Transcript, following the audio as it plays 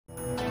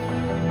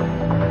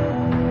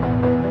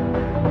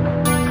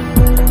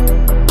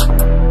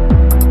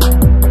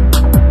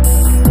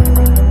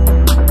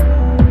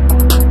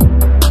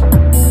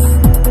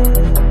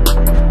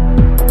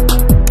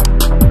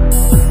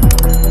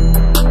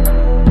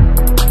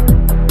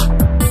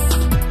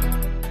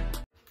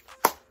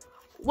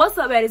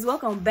baddies,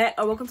 welcome back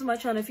or welcome to my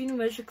channel. If you're new,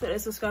 make sure you click that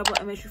subscribe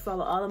button and make sure you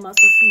follow all of my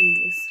social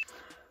medias.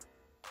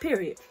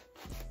 Period.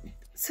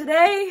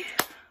 Today,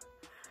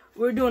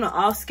 we're doing an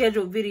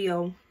off-schedule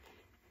video.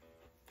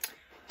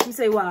 Let me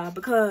say why.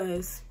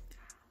 Because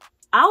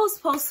I was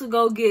supposed to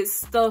go get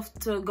stuff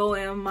to go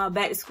in my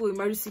back-to-school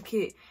emergency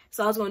kit.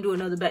 So I was going to do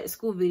another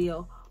back-to-school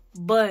video.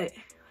 But,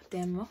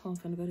 damn, my phone's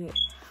finna go dead.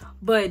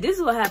 But this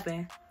is what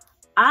happened.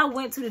 I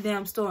went to the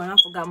damn store and I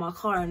forgot my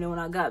car. And then when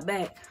I got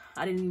back,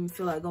 I didn't even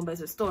feel like going back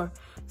to the store.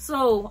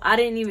 So I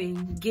didn't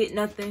even get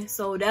nothing.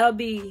 So that'll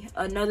be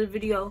another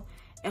video.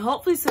 And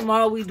hopefully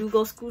tomorrow we do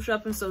go school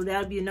shopping. So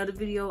that'll be another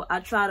video. I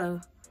try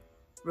to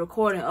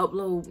record and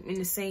upload in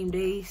the same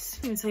days.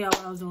 Let me tell y'all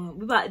what I was doing.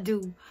 We about to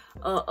do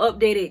an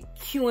updated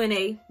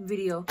Q&A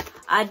video.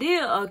 I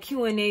did a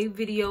Q&A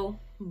video,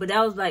 but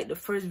that was like the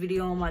first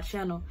video on my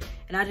channel.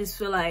 And I just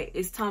feel like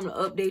it's time to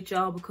update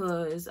y'all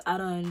because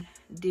I'm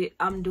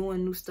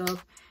doing new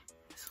stuff.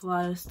 A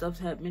lot of stuff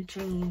have been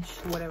changed,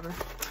 whatever.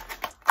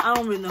 I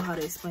don't really know how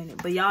to explain it,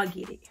 but y'all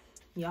get it.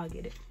 Y'all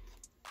get it.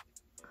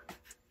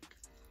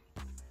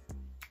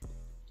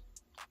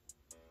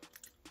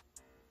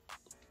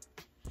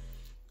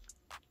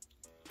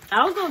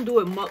 I was gonna do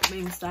it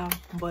mukbang style,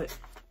 but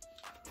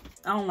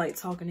I don't like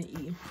talking and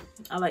eating.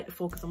 I like to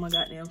focus on my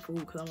goddamn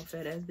food because I'm a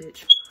fat ass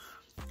bitch.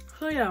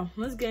 So yeah,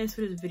 let's get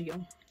into this video.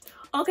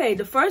 Okay,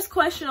 the first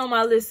question on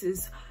my list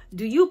is,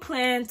 do you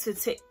plan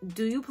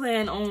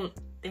on,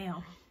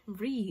 damn.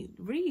 Read.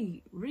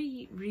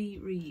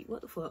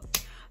 What the fuck?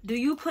 Do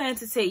you plan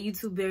to take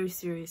YouTube very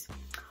serious?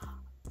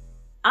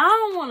 I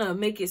don't want to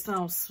make it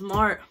sound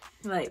smart,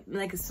 like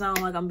make it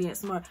sound like I'm being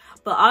smart,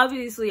 but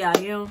obviously I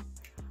am.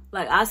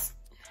 Like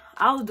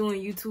I was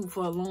doing YouTube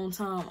for a long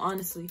time,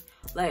 honestly.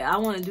 Like I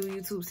want to do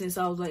YouTube since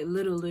I was like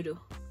little. Like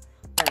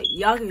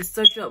y'all can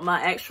search up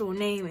my actual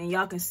name and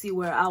y'all can see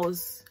where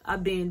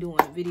I've been doing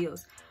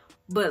videos.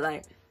 But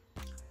like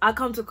I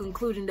come to a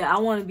conclusion that I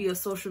want to be a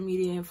social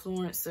media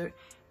influencer.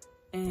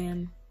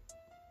 And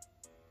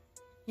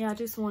yeah, I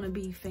just want to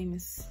be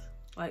famous,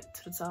 like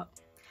to the top.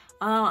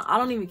 I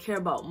don't even care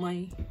about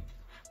money,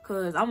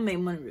 cause I'm gonna make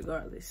money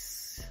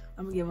regardless.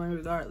 I'm gonna get money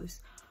regardless.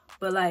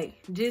 But like,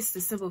 just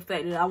the simple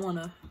fact that I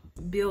want to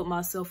build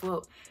myself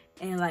up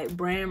and like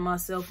brand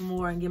myself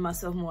more and get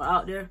myself more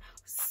out there.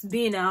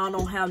 Being that I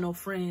don't have no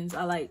friends,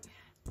 I like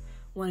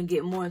want to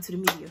get more into the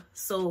media.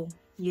 So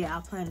yeah,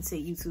 I plan to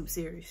take YouTube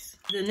serious.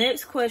 The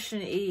next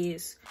question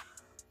is,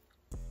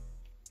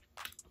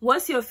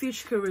 what's your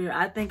future career?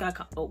 I think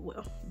oh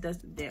well, that's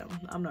damn,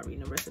 I'm not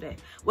reading the rest of that.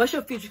 What's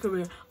your future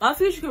career? My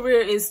future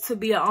career is to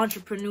be an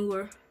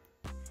entrepreneur.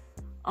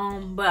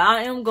 But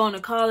I am going to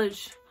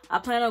college. I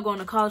plan on going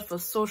to college for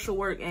social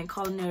work and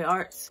culinary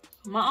arts.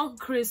 My Uncle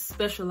Chris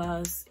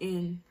specialized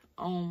in,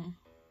 how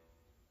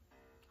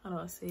do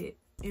I say it?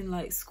 In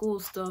like school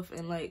stuff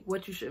and like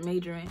what you should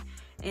major in.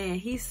 And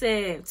he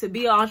said to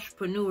be an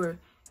entrepreneur,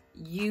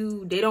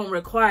 they don't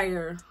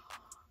require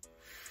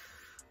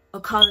a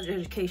college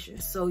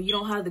education, so you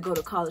don't have to go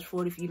to college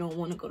for it if you don't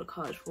want to go to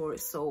college for it.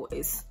 So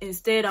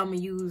instead I'm gonna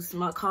use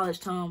my college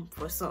time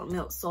for something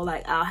else. So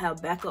like I'll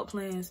have backup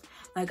plans,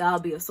 like I'll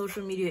be a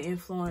social media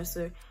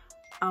influencer.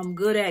 I'm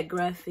good at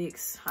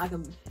graphics. I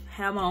can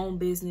have my own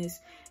business,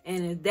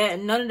 and if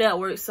none of that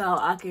works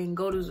out, I can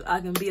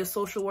be a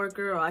social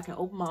worker, or I can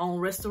open my own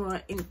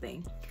restaurant,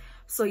 anything.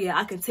 So yeah,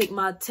 I can take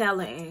my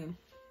talent and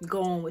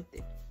go on with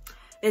it,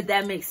 if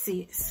that makes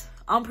sense.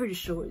 I'm pretty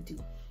sure it do.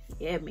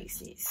 Yeah, it makes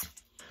sense.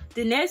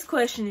 The next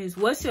question is,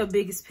 what's your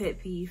biggest pet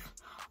peeve?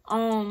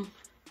 Don't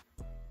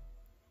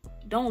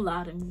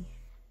lie to me.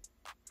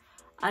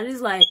 I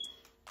just like,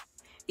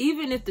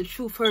 even if the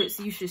truth hurts,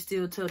 you should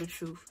still tell the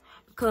truth.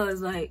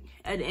 Because like,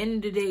 at the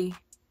end of the day,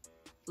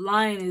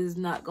 lying is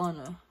not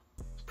gonna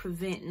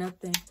prevent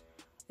nothing.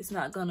 It's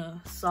not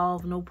gonna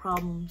solve no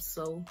problems.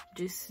 So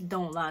just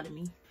don't lie to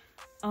me.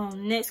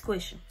 Next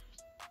question.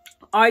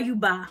 Are you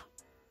bi?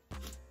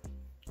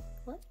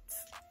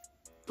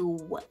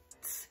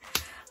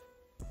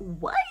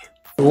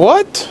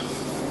 What?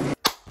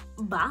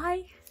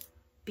 Bye.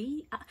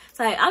 It's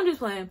like, I'm just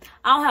playing.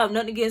 I don't have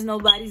nothing against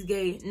nobody's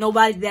gay.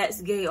 Nobody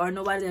that's gay or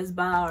nobody that's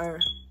bi or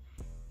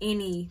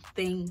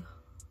anything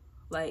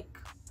like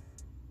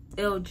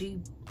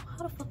LG.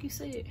 How the fuck you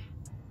say it?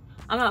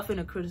 I'm not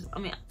finna criticize. I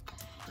mean,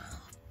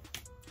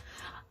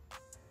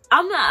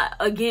 I'm not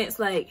against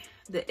like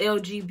the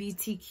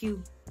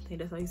LGBTQ. I think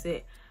that's how you say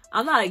it.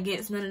 I'm not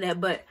against none of that,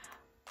 but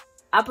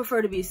I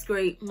prefer to be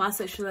straight. My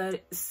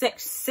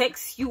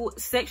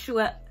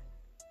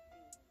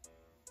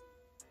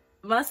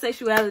my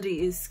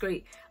sexuality is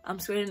straight. I'm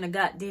straight in the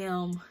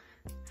goddamn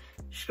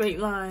straight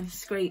line,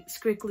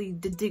 strictly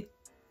the dick.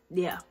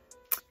 Yeah.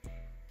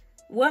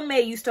 What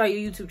made you start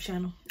your YouTube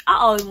channel? I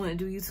always wanted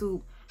to do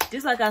YouTube.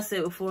 Just like I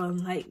said before,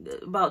 like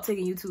about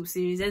taking YouTube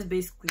serious. That's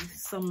basically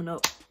summing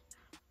up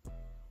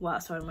why I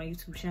started my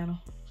YouTube channel.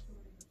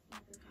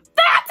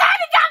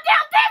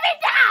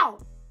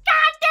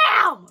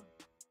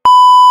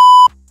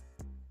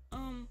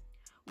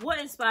 What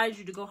inspires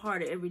you to go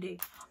harder every day?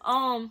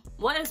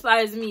 What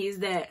inspires me is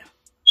that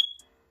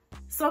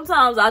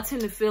sometimes I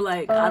tend to feel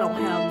like I don't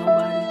have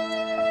nobody.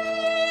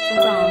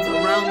 Sometimes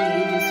around me,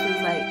 it just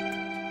feels like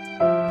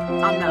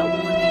I'm not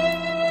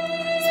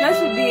wanted.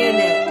 Especially being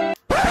that,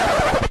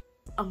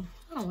 I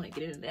don't want to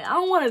get into that. I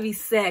don't want to be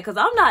sad, because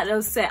I'm not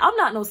no sad. I'm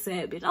not no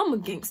sad bitch. I'm a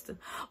gangster.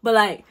 But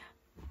like,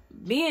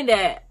 being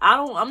that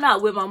I'm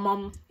not with my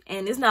mom,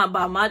 and it's not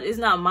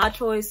my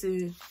choice.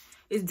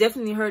 It's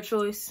definitely her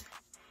choice.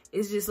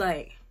 It's just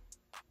like,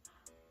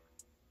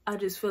 I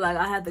just feel like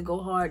I have to go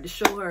hard to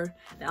show her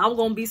that I'm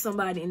gonna be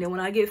somebody, and then when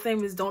I get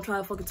famous, don't try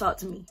to fucking talk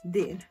to me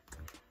then.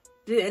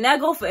 And that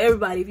go for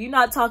everybody. If you're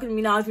not talking to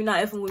me now, if you're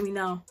not effing with me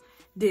now,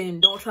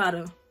 then don't try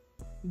to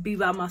be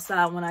by my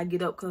side when I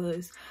get up,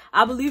 because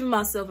I believe in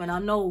myself, and I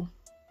know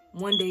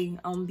one day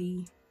I'm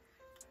be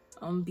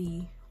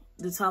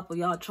the top of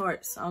y'all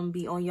charts. I'm gonna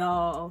be on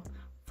y'all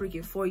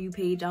freaking For You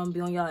page. I'm gonna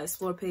be on y'all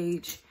Explore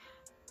page.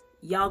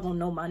 Y'all gonna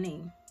know my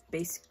name,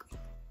 basically.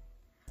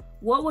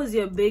 What was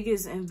your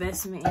biggest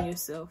investment in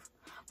yourself?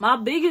 My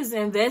biggest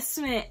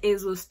investment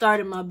was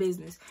starting my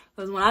business.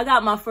 Because when I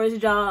got my first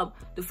job,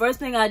 the first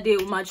thing I did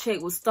with my check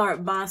was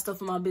start buying stuff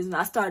for my business.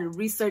 I started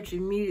researching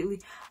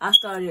immediately. I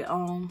started,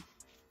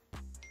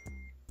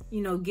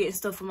 you know, getting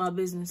stuff for my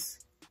business.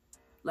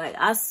 Like,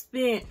 I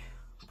spent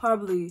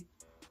probably,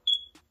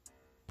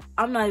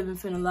 I'm not even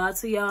finna lie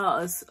to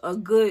y'all, a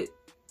good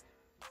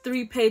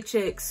 3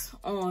 paychecks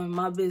on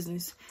my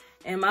business.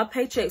 And my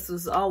paychecks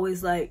was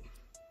always like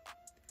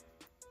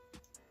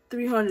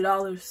 $300,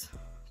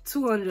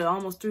 $200,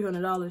 almost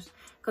 $300.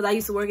 Because I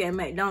used to work at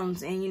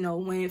McDonald's, and you know,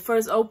 when it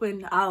first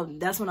opened,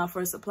 that's when I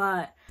first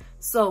applied.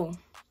 So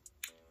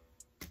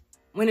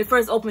when it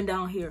first opened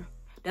down here,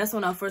 that's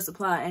when I first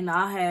applied, and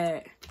I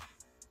had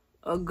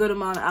a good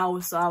amount of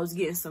hours, so I was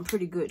getting some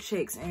pretty good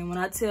checks. And when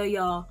I tell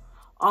y'all,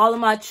 all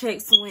of my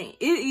checks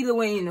either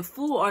went in the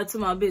full or to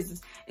my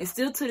business. And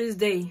still to this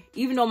day,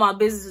 even though my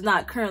business is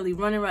not currently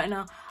running right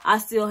now, I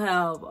still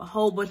have a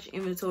whole bunch of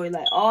inventory.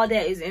 Like, all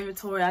that is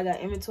inventory. I got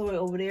inventory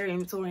over there,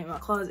 inventory in my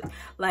closet.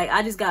 Like,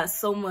 I just got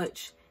so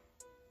much.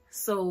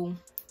 So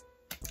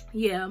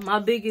yeah, my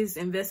biggest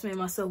investment in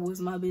myself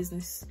was my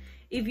business.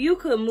 If you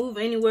could move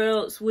anywhere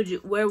else,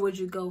 where would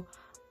you go?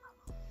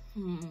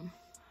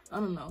 I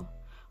don't know.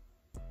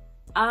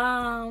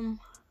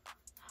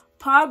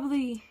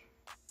 Probably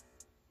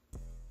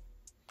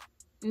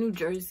New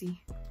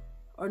Jersey.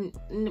 Or,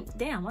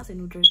 damn, I said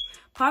New Jersey.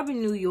 Probably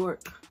New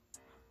York.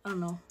 I don't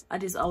know. I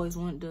just always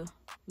wanted to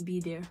be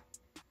there.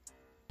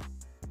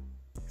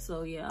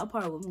 So yeah, I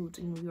probably would move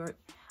to New York.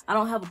 I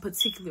don't have a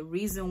particular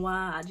reason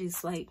why. I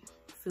just like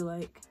feel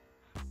like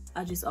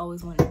I just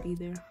always wanted to be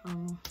there.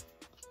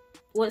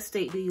 What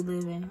state do you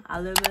live in? I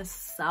live in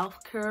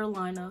South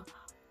Carolina.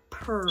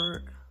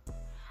 I'm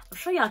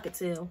sure y'all could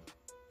tell.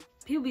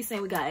 People be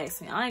saying we got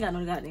accent. I ain't got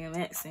no goddamn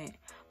accent,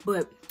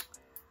 but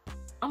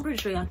I'm pretty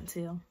sure y'all can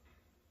tell.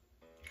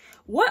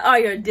 What are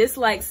your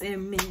dislikes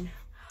in men?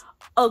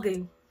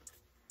 Okay,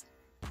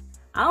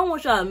 I don't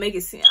want y'all to make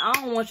it seem. I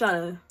don't want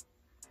y'all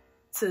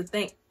to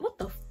think, what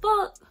the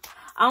fuck?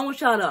 I don't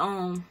want y'all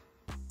to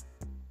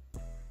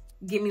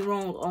get me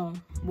wrong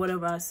on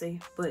whatever I say,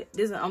 but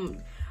this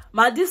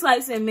my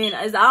dislikes in men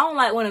is I don't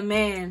like when a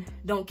man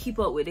don't keep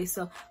up with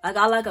themselves. Like,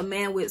 I like a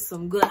man with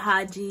some good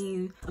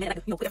hygiene. A man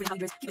that, you know, put everything how you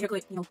dress, keep your hair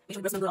good, you know, make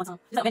sure you dress good all the time.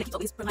 Just like a man that keeps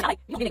up with his personality. Like,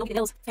 you know, men that don't get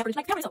nails, pampered,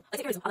 like, pamper yourself. Like,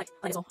 take care of yourself. I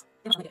like it so.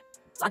 They don't like that.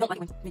 So I don't like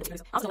when men take care of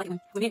themselves. I also don't like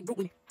when men group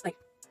women, like,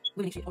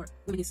 women ain't shit, or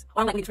women is, or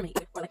I don't like when they discriminate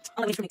either. Or like,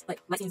 I don't like when they discriminate, like,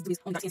 light skins do this,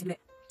 only dark skins do that.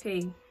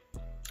 Okay.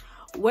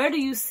 Where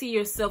do you see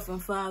yourself in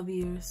 5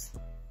 years?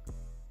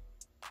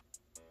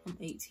 I'm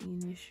 18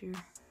 this year.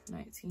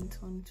 19,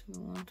 20,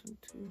 21,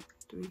 22,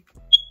 23.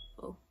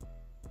 Oh.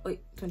 Wait,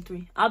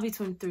 23. I'll be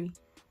 23.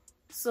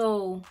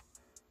 So,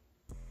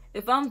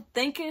 if I'm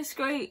thinking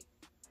straight,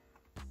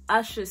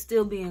 I should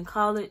still be in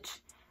college.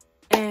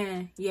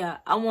 And yeah,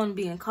 I want to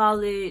be in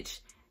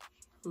college,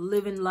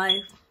 living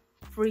life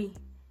free.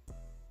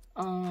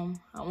 I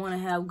want to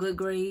have good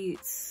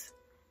grades.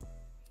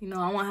 You know,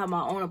 I want to have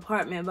my own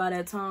apartment by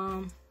that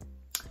time.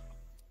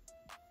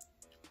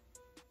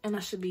 And I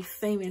should be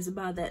famous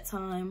by that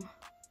time.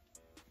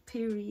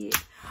 Period.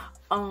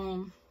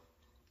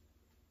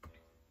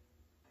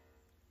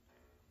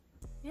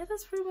 Yeah,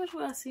 that's pretty much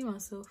where I see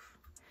myself.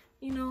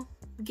 You know,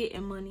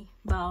 getting money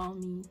by all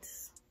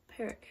means.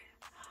 Period.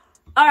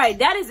 Alright,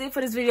 that is it for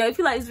this video. If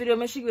you like this video,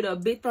 make sure you give it a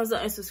big thumbs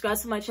up and subscribe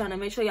to my channel.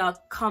 Make sure y'all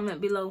comment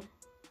below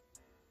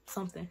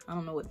something. I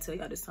don't know what to tell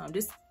y'all this time.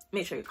 Just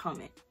make sure you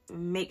comment.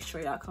 Make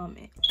sure y'all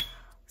comment.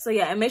 So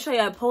yeah, and make sure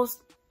y'all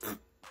post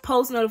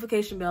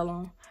notification bell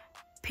on.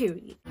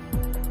 Period.